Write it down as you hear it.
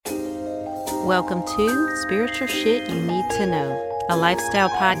Welcome to Spiritual Shit You Need to Know, a lifestyle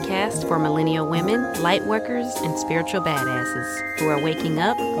podcast for millennial women, light workers, and spiritual badasses who are waking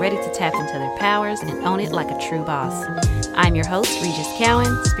up, ready to tap into their powers and own it like a true boss. I'm your host, Regis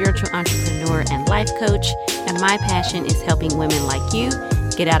Cowan, spiritual entrepreneur and life coach, and my passion is helping women like you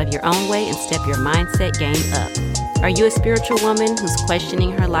get out of your own way and step your mindset game up. Are you a spiritual woman who's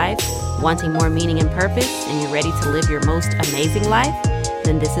questioning her life, wanting more meaning and purpose, and you're ready to live your most amazing life?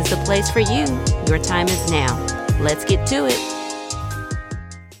 Then this is the place for you. Your time is now. Let's get to it.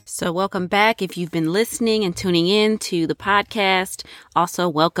 So welcome back if you've been listening and tuning in to the podcast. Also,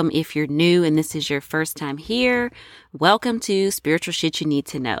 welcome if you're new and this is your first time here. Welcome to Spiritual Shit You Need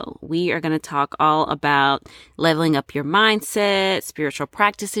to Know. We are going to talk all about leveling up your mindset, spiritual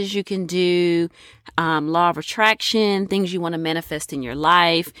practices you can do, law of attraction, things you want to manifest in your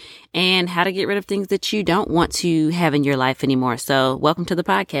life, and how to get rid of things that you don't want to have in your life anymore. So welcome to the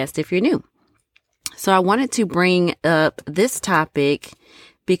podcast if you're new. So I wanted to bring up this topic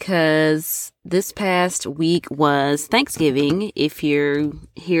because this past week was Thanksgiving. If you're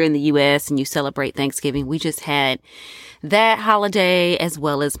here in the U.S. and you celebrate Thanksgiving, we just had that holiday as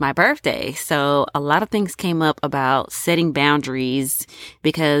well as my birthday. So a lot of things came up about setting boundaries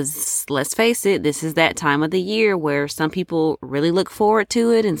because let's face it, this is that time of the year where some people really look forward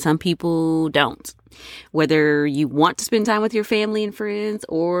to it and some people don't. Whether you want to spend time with your family and friends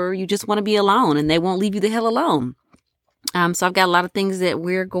or you just want to be alone and they won't leave you the hell alone. So I've got a lot of things that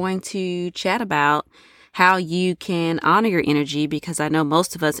we're going to chat about, how you can honor your energy, because I know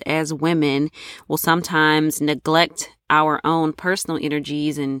most of us as women will sometimes neglect our own personal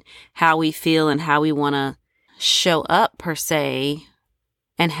energies and how we feel and how we want to show up per se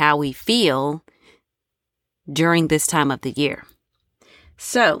and how we feel during this time of the year.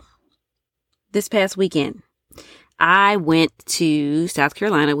 So this past weekend, I went to South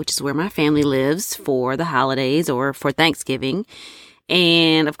Carolina, which is where my family lives, for the holidays or for Thanksgiving.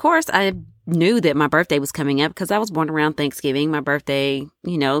 And of course, I knew that my birthday was coming up because I was born around Thanksgiving. My birthday,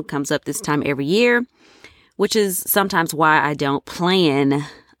 comes up this time every year, which is sometimes why I don't plan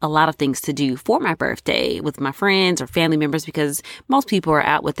a lot of things to do for my birthday with my friends or family members, because most people are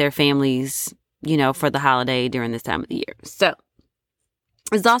out with their families, for the holiday during this time of the year. So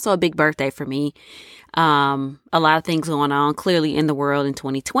it's also a big birthday for me. A lot of things going on clearly in the world in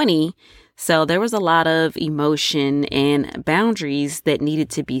 2020. So there was a lot of emotion and boundaries that needed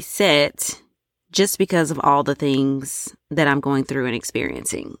to be set just because of all the things that I'm going through and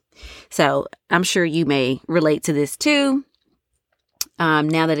experiencing. So I'm sure you may relate to this too.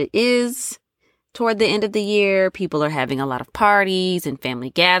 Now that it is toward the end of the year, people are having a lot of parties and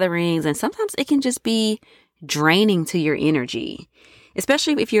family gatherings, and sometimes it can just be draining to your energy.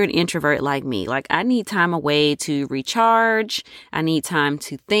 Especially if you're an introvert like me. Like, I need time away to recharge. I need time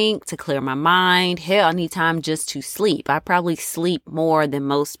to think, to clear my mind. Hell, I need time just to sleep. I probably sleep more than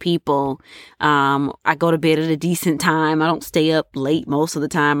most people. I go to bed at a decent time. I don't stay up late most of the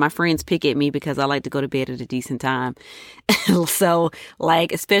time. My friends pick at me because I like to go to bed at a decent time. So,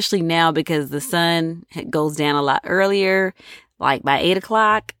 especially now because the sun goes down a lot earlier, like by 8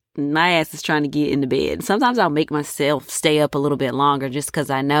 o'clock. My ass is trying to get into bed. Sometimes I'll make myself stay up a little bit longer just because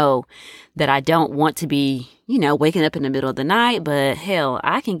I know that I don't want to be, waking up in the middle of the night. But hell,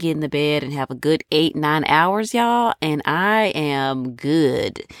 I can get in the bed and have a good 8-9 hours, y'all, and I am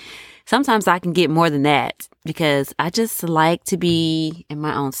good. Sometimes I can get more than that because I just like to be in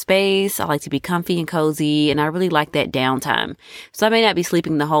my own space. I like to be comfy and cozy, and I really like that downtime. So I may not be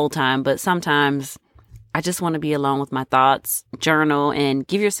sleeping the whole time, but sometimes I just want to be alone with my thoughts, journal, and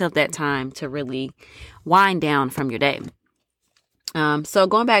give yourself that time to really wind down from your day. So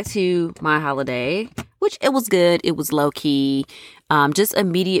going back to my holiday, which it was good. It was low key, just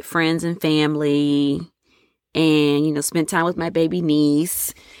immediate friends and family, and, spent time with my baby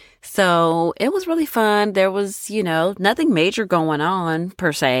niece. So it was really fun. There was, nothing major going on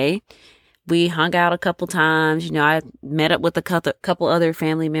per se. We hung out a couple times. I met up with a couple other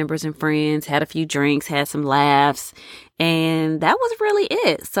family members and friends, had a few drinks, had some laughs, and that was really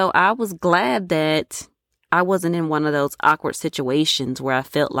it. So I was glad that I wasn't in one of those awkward situations where I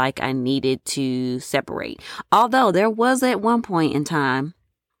felt like I needed to separate. Although there was at one point in time,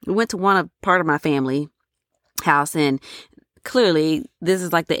 we went to part of my family house, and clearly this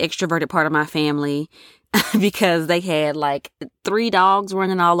is like the extroverted part of my family. Because they had 3 dogs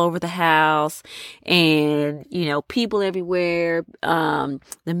running all over the house and, people everywhere. The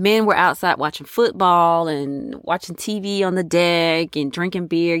men were outside watching football and watching TV on the deck and drinking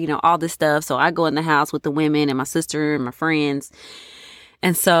beer, all this stuff. So I go in the house with the women and my sister and my friends.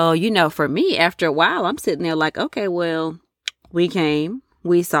 And so, for me, after a while, I'm sitting there like, okay, well, we came,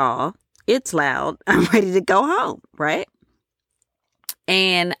 we saw, it's loud. I'm ready to go home, right?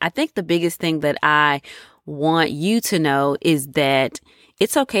 And I think the biggest thing that I want you to know is that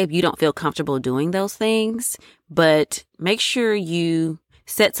it's okay if you don't feel comfortable doing those things, but make sure you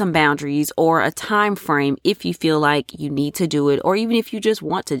set some boundaries or a time frame if you feel like you need to do it, or even if you just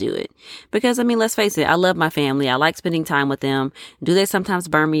want to do it. Because, I mean, let's face it, I love my family. I like spending time with them. Do they sometimes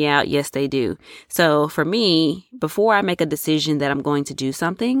burn me out? Yes, they do. So for me, before I make a decision that I'm going to do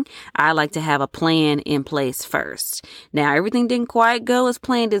something, I like to have a plan in place first. Now, everything didn't quite go as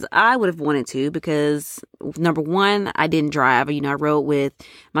planned as I would have wanted to because, number one, I didn't drive. I rode with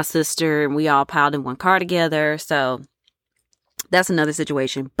my sister and we all piled in one car together. So that's another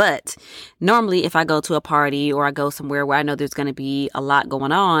situation. But normally if I go to a party or I go somewhere where I know there's going to be a lot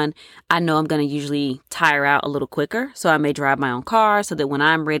going on, I know I'm going to usually tire out a little quicker. So I may drive my own car so that when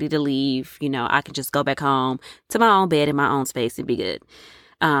I'm ready to leave, I can just go back home to my own bed in my own space and be good.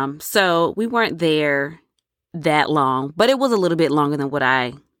 So we weren't there that long, but it was a little bit longer than what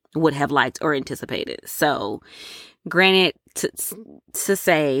I would have liked or anticipated. So granted, to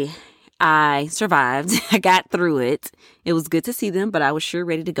say I survived. I got through it. It was good to see them, but I was sure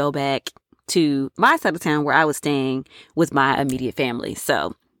ready to go back to my side of town where I was staying with my immediate family.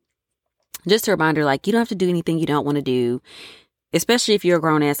 So just a reminder, you don't have to do anything you don't want to do, especially if you're a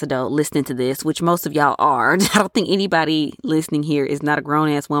grown-ass adult listening to this, which most of y'all are. I don't think anybody listening here is not a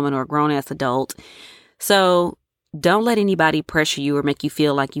grown-ass woman or a grown-ass adult. So don't let anybody pressure you or make you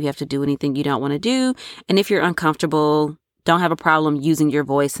feel like you have to do anything you don't want to do. And if you're uncomfortable, don't have a problem using your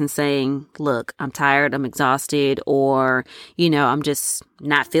voice and saying, look, I'm tired, I'm exhausted, or, I'm just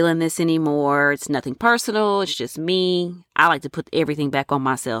not feeling this anymore. It's nothing personal. It's just me. I like to put everything back on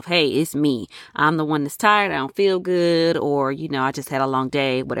myself. Hey, it's me. I'm the one that's tired. I don't feel good. Or, I just had a long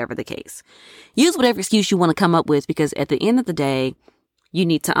day, whatever the case. Use whatever excuse you want to come up with, because at the end of the day, you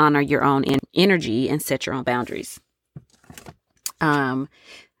need to honor your own energy and set your own boundaries.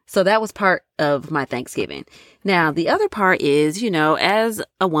 So that was part of my Thanksgiving. Now, the other part is, as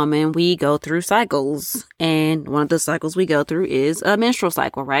a woman, we go through cycles. And one of the cycles we go through is a menstrual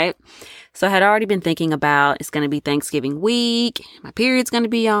cycle, right? So I had already been thinking about it's going to be Thanksgiving week. My period's going to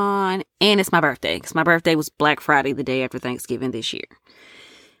be on. And it's my birthday. Because my birthday was Black Friday, the day after Thanksgiving this year.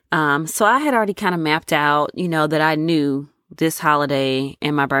 So I had already kind of mapped out, that I knew this holiday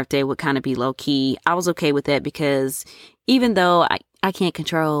and my birthday would kind of be low key. I was okay with that because even though I can't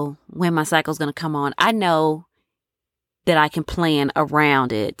control when my cycle is going to come on, I know that I can plan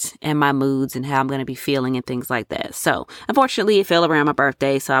around it and my moods and how I'm going to be feeling and things like that. So unfortunately, it fell around my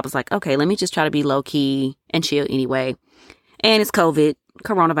birthday. So I was like, okay, let me just try to be low key and chill anyway. And it's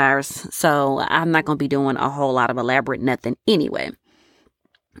coronavirus. So I'm not going to be doing a whole lot of elaborate nothing anyway.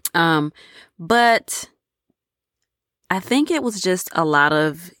 But I think it was just a lot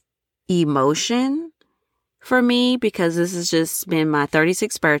of emotion for me because this has just been my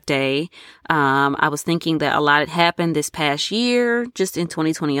 36th birthday. I was thinking that a lot had happened this past year, just in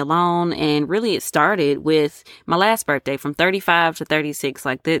 2020 alone. And really it started with my last birthday from 35 to 36.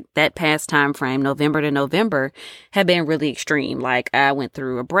 That past time frame, November to November, had been really extreme. I went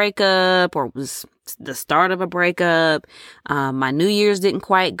through a breakup or was the start of a breakup. My New Year's didn't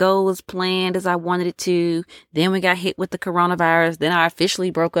quite go as planned as I wanted it to. Then we got hit with the coronavirus. Then I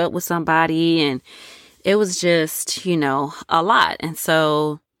officially broke up with somebody, and it was just, a lot. And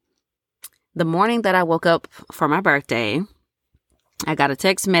so the morning that I woke up for my birthday, I got a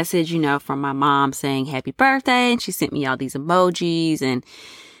text message, from my mom saying happy birthday. And she sent me all these emojis and,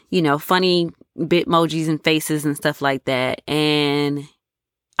 funny bitmojis and faces and stuff like that. And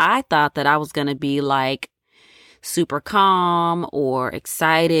I thought that I was going to be super calm or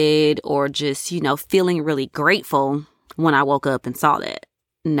excited or just, feeling really grateful when I woke up and saw that.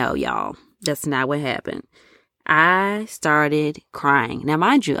 No, y'all. That's not what happened. I started crying. Now,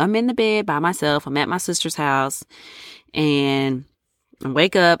 mind you, I'm in the bed by myself. I'm at my sister's house and I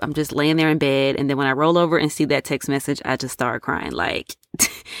wake up. I'm just laying there in bed. And then when I roll over and see that text message, I just start crying.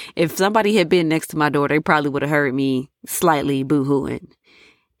 If somebody had been next to my door, they probably would have heard me slightly boo-hooing.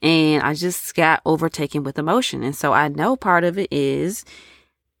 And I just got overtaken with emotion. And so I know part of it is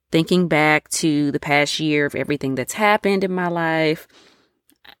thinking back to the past year of everything that's happened in my life.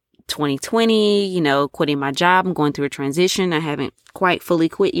 2020, quitting my job. I'm going through a transition. I haven't quite fully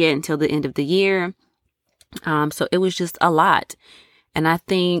quit yet until the end of the year. So it was just a lot. And I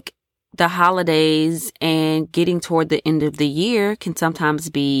think the holidays and getting toward the end of the year can sometimes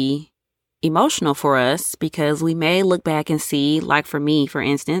be emotional for us because we may look back and see, for me, for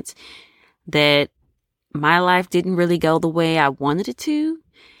instance, that my life didn't really go the way I wanted it to.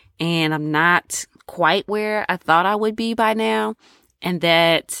 And I'm not quite where I thought I would be by now. And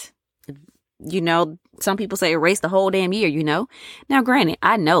that some people say erase the whole damn year. Now, granted,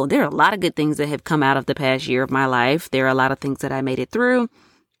 I know there are a lot of good things that have come out of the past year of my life. There are a lot of things that I made it through.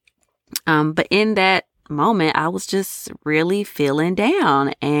 But in that moment, I was just really feeling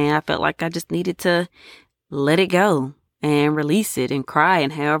down, and I felt like I just needed to let it go and release it and cry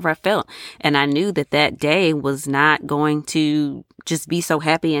and however I felt. And I knew that day was not going to just be so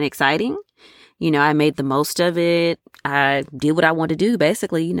happy and exciting. I made the most of it. I did what I wanted to do,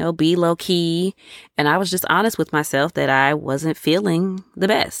 basically, be low key. And I was just honest with myself that I wasn't feeling the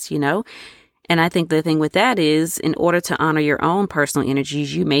best, And I think the thing with that is, in order to honor your own personal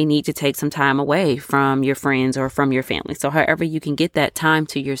energies, you may need to take some time away from your friends or from your family. So however you can get that time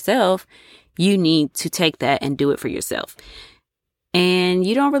to yourself, you need to take that and do it for yourself. And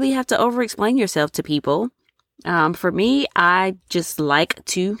you don't really have to over-explain yourself to people. For me, I just like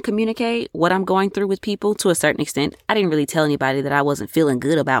to communicate what I'm going through with people to a certain extent. I didn't really tell anybody that I wasn't feeling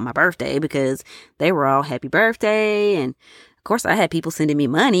good about my birthday because they were all happy birthday. And of course, I had people sending me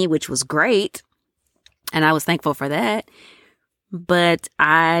money, which was great. And I was thankful for that. But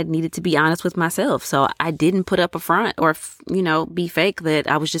I needed to be honest with myself. So I didn't put up a front or, be fake that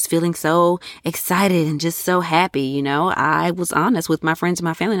I was just feeling so excited and just so happy. I was honest with my friends and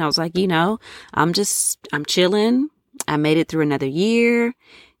my family. And I was like, I'm chilling. I made it through another year.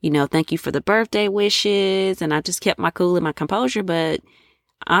 Thank you for the birthday wishes. And I just kept my cool and my composure. But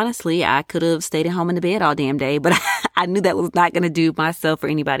honestly, I could have stayed at home in the bed all damn day, but I knew that was not going to do myself or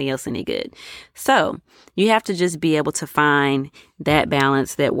anybody else any good. So you have to just be able to find that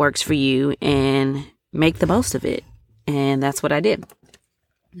balance that works for you and make the most of it. And that's what I did.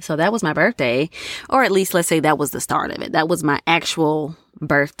 So that was my birthday, or at least let's say that was the start of it. That was my actual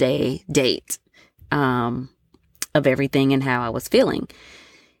birthday date, of everything and how I was feeling.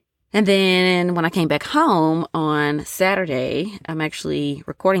 And then when I came back home on Saturday, I'm actually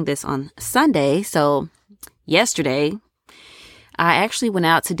recording this on Sunday. So yesterday, I actually went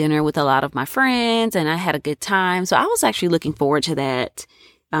out to dinner with a lot of my friends and I had a good time. So I was actually looking forward to that.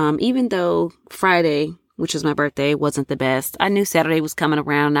 Even though Friday, which was my birthday, wasn't the best, I knew Saturday was coming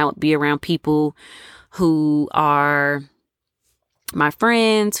around and I would be around people who are my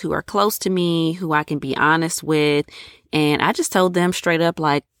friends, who are close to me, who I can be honest with. And I just told them straight up,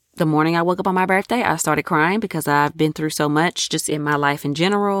 like, the morning I woke up on my birthday, I started crying because I've been through so much just in my life in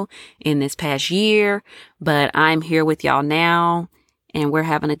general in this past year. But I'm here with y'all now and we're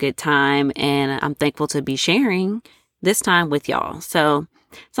having a good time. And I'm thankful to be sharing this time with y'all. So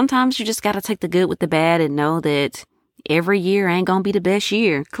sometimes you just got to take the good with the bad and know that every year ain't going to be the best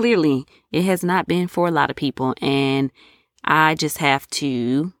year. Clearly, it has not been for a lot of people. And I just have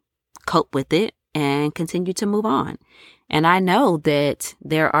to cope with it and continue to move on. And I know that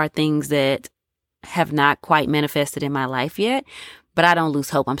there are things that have not quite manifested in my life yet, but I don't lose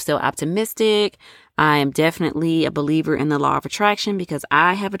hope. I'm still optimistic. I am definitely a believer in the law of attraction because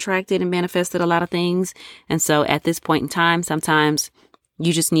I have attracted and manifested a lot of things. And so at this point in time, sometimes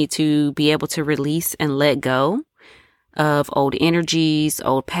you just need to be able to release and let go of old energies,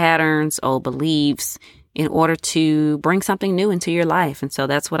 old patterns, old beliefs in order to bring something new into your life. And so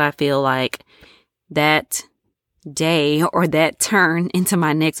that's what I feel like that day or that turn into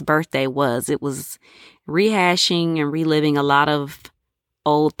my next birthday was. It was rehashing and reliving a lot of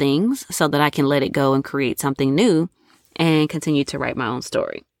old things so that I can let it go and create something new and continue to write my own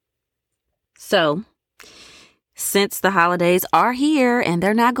story. So since the holidays are here and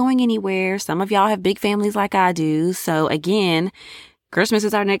they're not going anywhere, some of y'all have big families like I do. So again, Christmas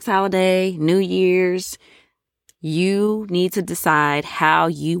is our next holiday, New Year's. You need to decide how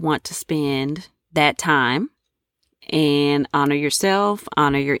you want to spend that time. And honor yourself,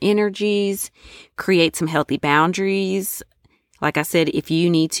 honor your energies, create some healthy boundaries. Like I said, if you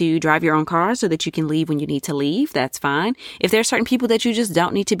need to drive your own car so that you can leave when you need to leave, that's fine. If there are certain people that you just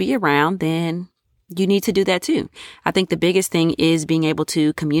don't need to be around, then you need to do that too. I think the biggest thing is being able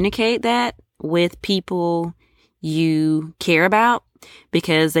to communicate that with people you care about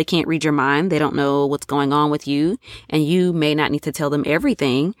because they can't read your mind. They don't know what's going on with you, and you may not need to tell them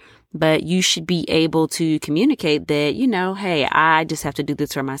everything. But you should be able to communicate that, hey, I just have to do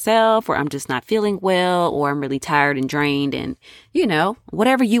this for myself, or I'm just not feeling well, or I'm really tired and drained. And,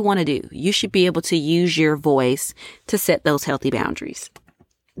 whatever you want to do, you should be able to use your voice to set those healthy boundaries.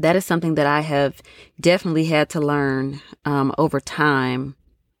 That is something that I have definitely had to learn over time,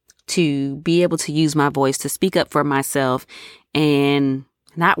 to be able to use my voice to speak up for myself and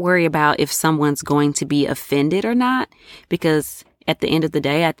not worry about if someone's going to be offended or not, because at the end of the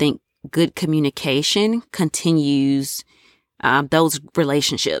day, I think good communication continues those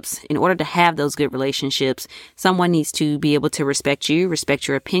relationships. In order to have those good relationships, someone needs to be able to respect you, respect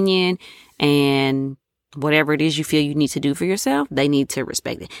your opinion, and whatever it is you feel you need to do for yourself, they need to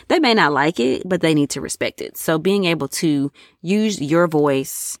respect it. They may not like it, but they need to respect it. So being able to use your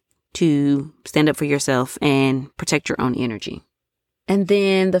voice to stand up for yourself and protect your own energy. And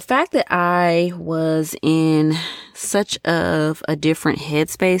then the fact that I was in such of a different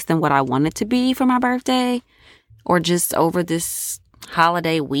headspace than what I wanted to be for my birthday or just over this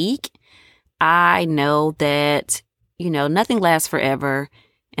holiday week, I know that, nothing lasts forever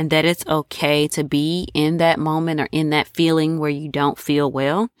and that it's okay to be in that moment or in that feeling where you don't feel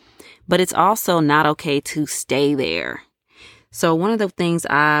well, but it's also not okay to stay there. So one of the things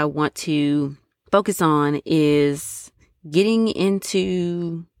I want to focus on is getting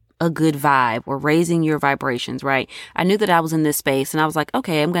into a good vibe or raising your vibrations, right? I knew that I was in this space and I was like,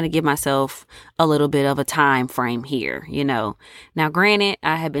 okay, I'm going to give myself a little bit of a time frame here, Now, granted,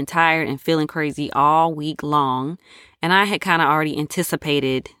 I had been tired and feeling crazy all week long, and I had kind of already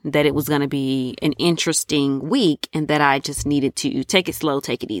anticipated that it was going to be an interesting week and that I just needed to take it slow,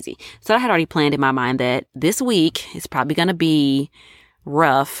 take it easy. So I had already planned in my mind that this week is probably going to be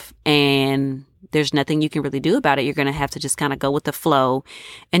rough and there's nothing you can really do about it. You're going to have to just kind of go with the flow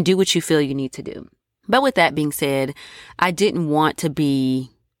and do what you feel you need to do. But with that being said, I didn't want to be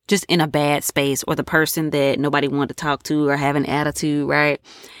just in a bad space or the person that nobody wanted to talk to or have an attitude, right?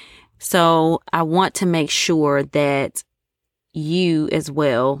 So I want to make sure that you as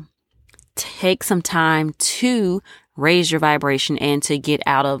well take some time to raise your vibration and to get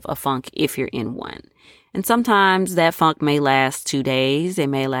out of a funk if you're in one. And sometimes that funk may last 2 days. It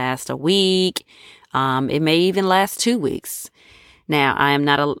may last a week. It may even last 2 weeks. Now, I am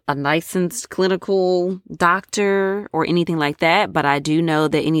not a licensed clinical doctor or anything like that, but I do know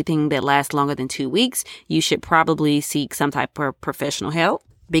that anything that lasts longer than 2 weeks, you should probably seek some type of professional help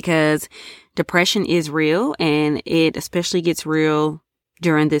because depression is real and it especially gets real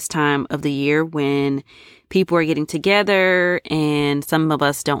during this time of the year when people are getting together and some of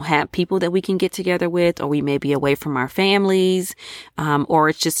us don't have people that we can get together with, or we may be away from our families, or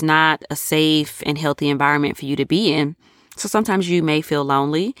it's just not a safe and healthy environment for you to be in. So sometimes you may feel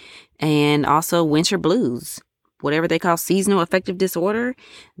lonely, and also winter blues, whatever they call seasonal affective disorder.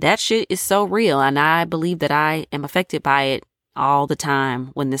 That shit is so real. And I believe that I am affected by it all the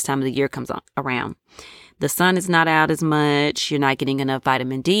time when this time of the year comes around. The sun is not out as much. You're not getting enough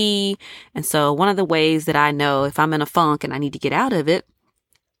vitamin D. And so one of the ways that I know if I'm in a funk and I need to get out of it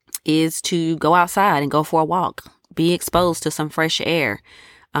is to go outside and go for a walk, be exposed to some fresh air,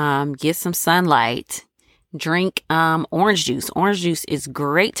 get some sunlight, drink orange juice. Orange juice is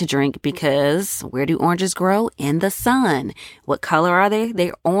great to drink because where do oranges grow? In the sun. What color are they?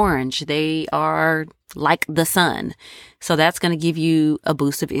 They're orange. They are like the sun. So that's going to give you a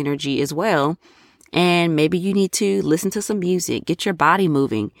boost of energy as well. And maybe you need to listen to some music, get your body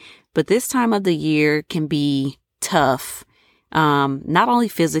moving. But this time of the year can be tough, not only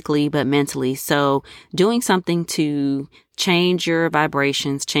physically, but mentally. So doing something to change your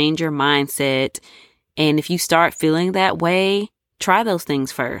vibrations, change your mindset. And if you start feeling that way, try those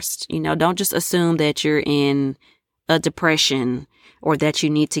things first. Don't just assume that you're in a depression or that you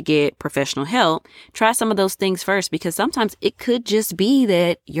need to get professional help. Try some of those things first, because sometimes it could just be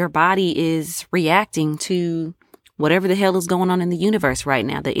that your body is reacting to whatever the hell is going on in the universe right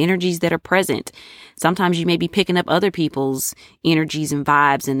now, the energies that are present. Sometimes you may be picking up other people's energies and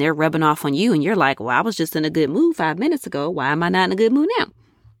vibes and they're rubbing off on you and you're like, well, I was just in a good mood 5 minutes ago. Why am I not in a good mood now?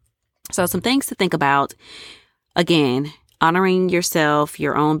 So some things to think about. Again, honoring yourself,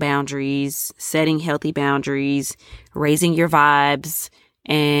 your own boundaries, setting healthy boundaries, raising your vibes,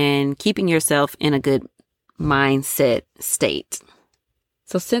 and keeping yourself in a good mindset state.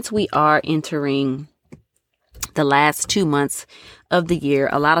 So since we are entering the last 2 months of the year,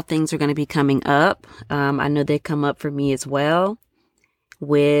 a lot of things are going to be coming up. I know they come up for me as well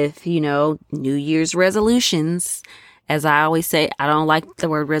with, New Year's resolutions. As I always say, I don't like the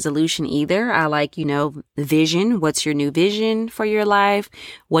word resolution either. I like, vision. What's your new vision for your life?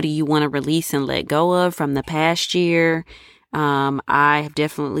 What do you want to release and let go of from the past year? I have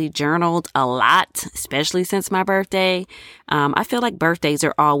definitely journaled a lot, especially since my birthday. I feel like birthdays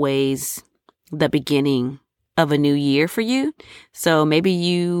are always the beginning of a new year for you. So maybe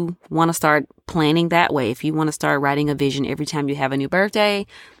you want to start planning that way. If you want to start writing a vision every time you have a new birthday,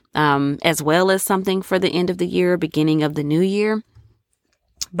 as well as something for the end of the year, beginning of the new year.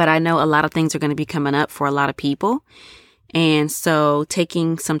 But I know a lot of things are going to be coming up for a lot of people. And so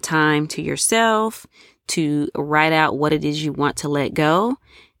taking some time to yourself to write out what it is you want to let go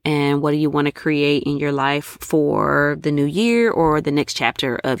And what do you want to create in your life for the new year or the next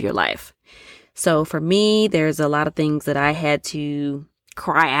chapter of your life? So for me, there's a lot of things that I had to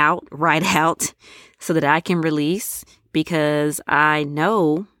cry out, write out so that I can release, because I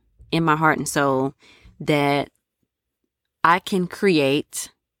know in my heart and soul that I can create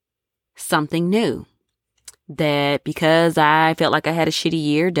something new. That because I felt like I had a shitty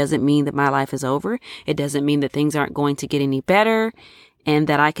year doesn't mean that my life is over. It doesn't mean that things aren't going to get any better, and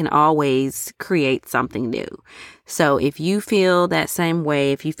that I can always create something new. So if you feel that same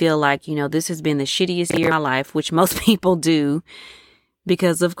way, if you feel like, this has been the shittiest year of my life, which most people do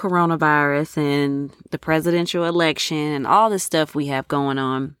because of coronavirus and the presidential election and all this stuff we have going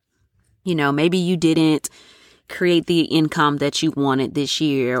on, maybe you didn't create the income that you wanted this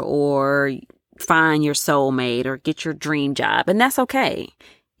year, or find your soulmate, or get your dream job. And that's okay.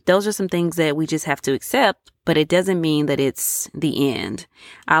 Those are some things that we just have to accept, but it doesn't mean that it's the end.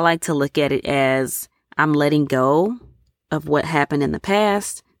 I like to look at it as I'm letting go of what happened in the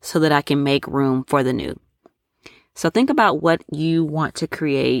past so that I can make room for the new. So think about what you want to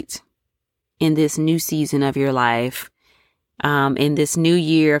create in this new season of your life, in this new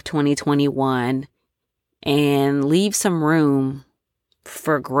year of 2021, and leave some room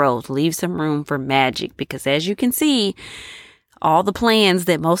for growth, leave some room for magic, because as you can see, all the plans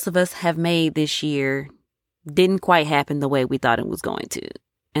that most of us have made this year didn't quite happen the way we thought it was going to.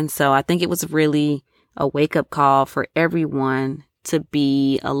 And so I think it was really a wake-up call for everyone to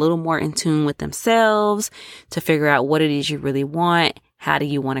be a little more in tune with themselves, to figure out what it is you really want, how do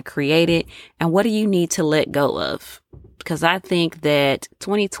you want to create it, and what do you need to let go of? Because I think that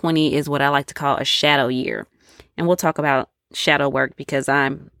 2020 is what I like to call a shadow year. And we'll talk about shadow work because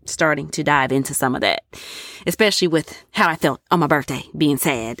I'm starting to dive into some of that, especially with how I felt on my birthday, being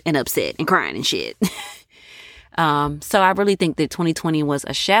sad and upset and crying and shit. So I really think that 2020 was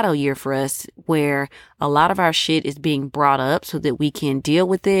a shadow year for us, where a lot of our shit is being brought up so that we can deal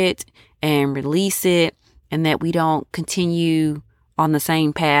with it and release it, and that we don't continue on the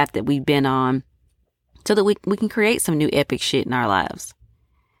same path that we've been on, so that we can create some new epic shit in our lives.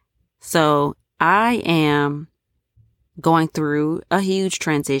 So I am going through a huge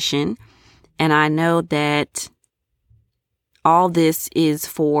transition, and I know that all this is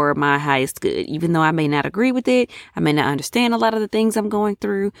for my highest good. Even though I may not agree with it, I may not understand a lot of the things I'm going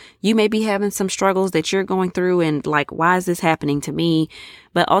through. You may be having some struggles that you're going through and like, why is this happening to me?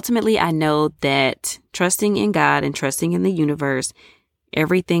 But ultimately, I know that trusting in God and trusting in the universe,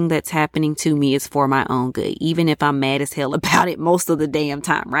 everything that's happening to me is for my own good, even if I'm mad as hell about it most of the damn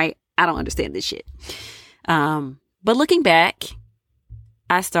time, right? I don't understand this shit. But looking back,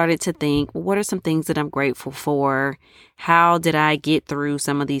 I started to think, well, what are some things that I'm grateful for? How did I get through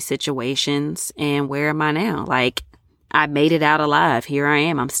some of these situations? And where am I now? Like, I made it out alive. Here I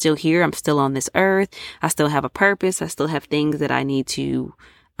am. I'm still here. I'm still on this earth. I still have a purpose. I still have things that I need to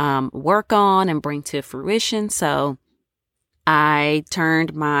work on and bring to fruition. So I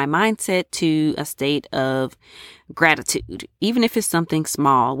turned my mindset to a state of gratitude. Even if it's something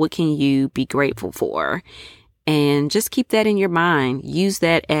small, what can you be grateful for? And just keep that in your mind. Use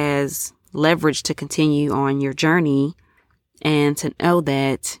that as leverage to continue on your journey and to know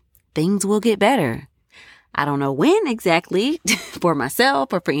that things will get better. I don't know when exactly for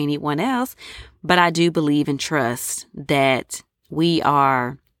myself or for anyone else, but I do believe and trust that we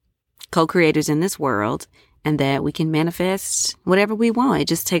are co-creators in this world and that we can manifest whatever we want. It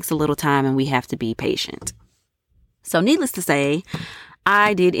just takes a little time and we have to be patient. So needless to say,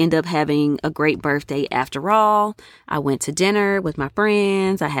 I did end up having a great birthday after all. I went to dinner with my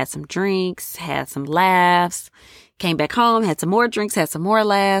friends. I had some drinks, had some laughs, came back home, had some more drinks, had some more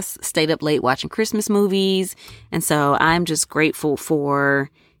laughs, stayed up late watching Christmas movies. And so I'm just grateful for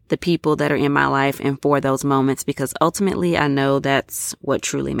the people that are in my life and for those moments, because ultimately I know that's what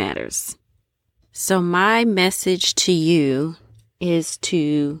truly matters. So my message to you is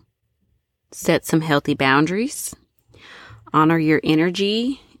to set some healthy boundaries. Honor your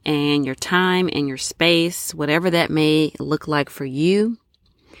energy and your time and your space, whatever that may look like for you.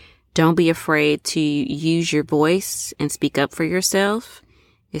 Don't be afraid to use your voice and speak up for yourself,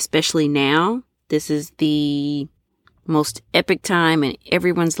 especially now. This is the most epic time in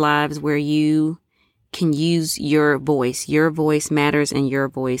everyone's lives where you can use your voice. Your voice matters and your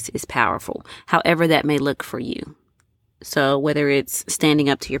voice is powerful, however that may look for you. So whether it's standing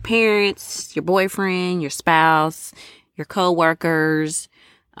up to your parents, your boyfriend, your spouse, your coworkers,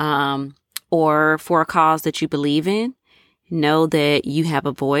 or for a cause that you believe in, know that you have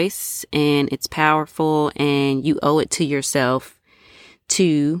a voice and it's powerful and you owe it to yourself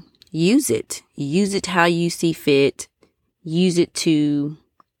to use it. Use it how you see fit. Use it to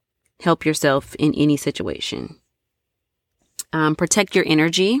help yourself in any situation. Protect your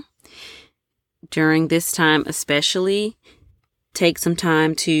energy during this time, especially. Take some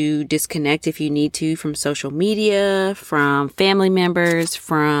time to disconnect if you need to from social media, from family members,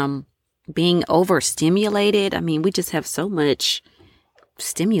 from being overstimulated. I mean, we just have so much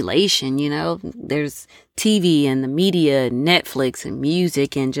stimulation, there's TV and the media, and Netflix and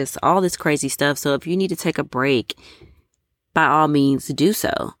music and just all this crazy stuff. So if you need to take a break, by all means do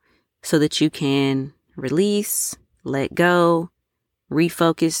so that you can release, let go,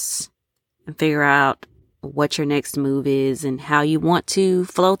 refocus, and figure out what your next move is and how you want to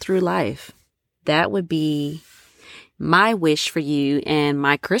flow through life. That would be my wish for you, and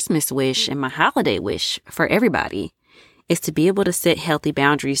my Christmas wish and my holiday wish for everybody is to be able to set healthy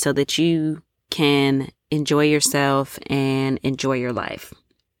boundaries so that you can enjoy yourself and enjoy your life.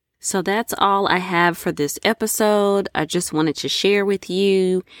 So that's all I have for this episode. I just wanted to share with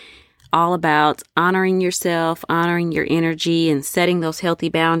you all about honoring yourself, honoring your energy, and setting those healthy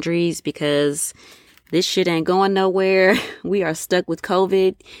boundaries, because this shit ain't going nowhere. We are stuck with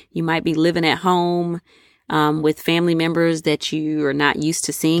COVID. You might be living at home with family members that you are not used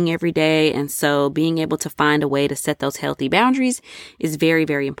to seeing every day. And so being able to find a way to set those healthy boundaries is very,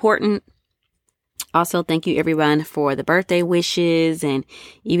 very important. Also, thank you everyone for the birthday wishes. And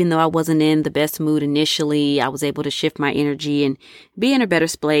even though I wasn't in the best mood initially, I was able to shift my energy and be in a better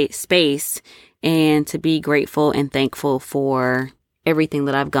space and to be grateful and thankful for everything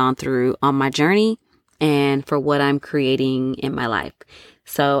that I've gone through on my journey and for what I'm creating in my life.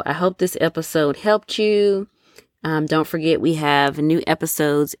 So I hope this episode helped you. Don't forget, we have new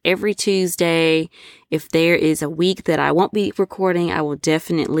episodes every Tuesday. If there is a week that I won't be recording, I will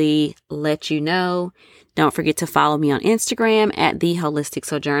definitely let you know. Don't forget to follow me on Instagram at The Holistic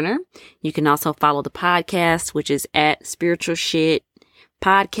Sojourner. You can also follow the podcast, which is at Spiritual Shit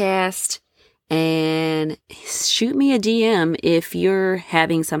Podcast. And shoot me a DM if you're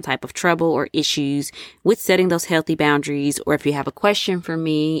having some type of trouble or issues with setting those healthy boundaries, or if you have a question for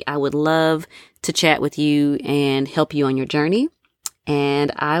me. I would love to chat with you and help you on your journey.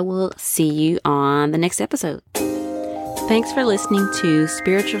 And I will see you on the next episode. Thanks for listening to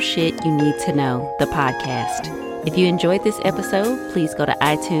Spiritual Shit You Need to Know, the podcast. If you enjoyed this episode, please go to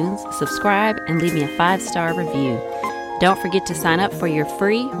iTunes, subscribe, and leave me a 5-star review. Don't forget to sign up for your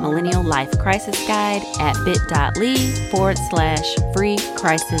free Millennial Life Crisis Guide at bit.ly/free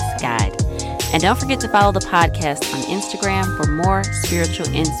crisis guide. And don't forget to follow the podcast on Instagram for more spiritual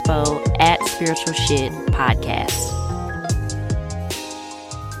inspo at Spiritual Shit Podcast.